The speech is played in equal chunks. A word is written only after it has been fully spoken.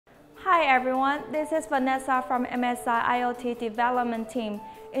Hi everyone, this is Vanessa from MSI IoT development team.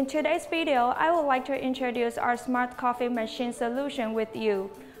 In today's video, I would like to introduce our smart coffee machine solution with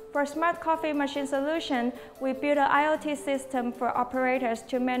you. For smart coffee machine solution, we build an IoT system for operators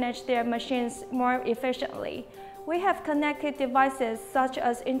to manage their machines more efficiently. We have connected devices such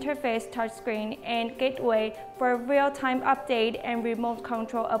as interface touchscreen and gateway for real-time update and remote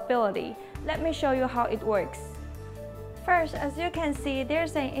control ability. Let me show you how it works. First, as you can see,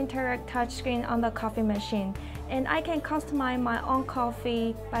 there's an interact touchscreen on the coffee machine, and I can customize my own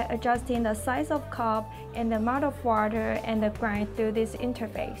coffee by adjusting the size of cup and the amount of water and the grind through this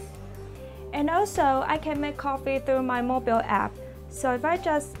interface. And also, I can make coffee through my mobile app. So if I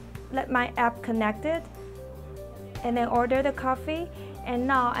just let my app connected and then order the coffee, and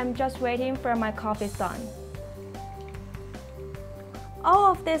now I'm just waiting for my coffee done. All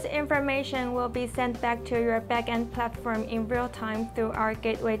of this information will be sent back to your backend platform in real time through our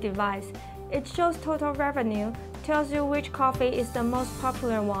gateway device. It shows total revenue, tells you which coffee is the most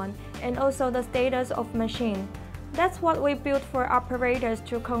popular one, and also the status of machine. That's what we built for operators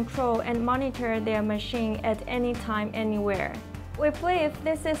to control and monitor their machine at any time, anywhere. We believe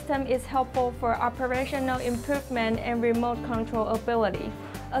this system is helpful for operational improvement and remote control ability.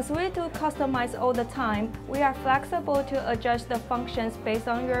 As we do customize all the time, we are flexible to adjust the functions based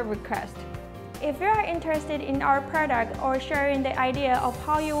on your request. If you are interested in our product or sharing the idea of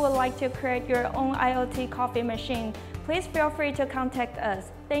how you would like to create your own IoT coffee machine, please feel free to contact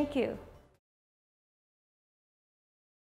us. Thank you.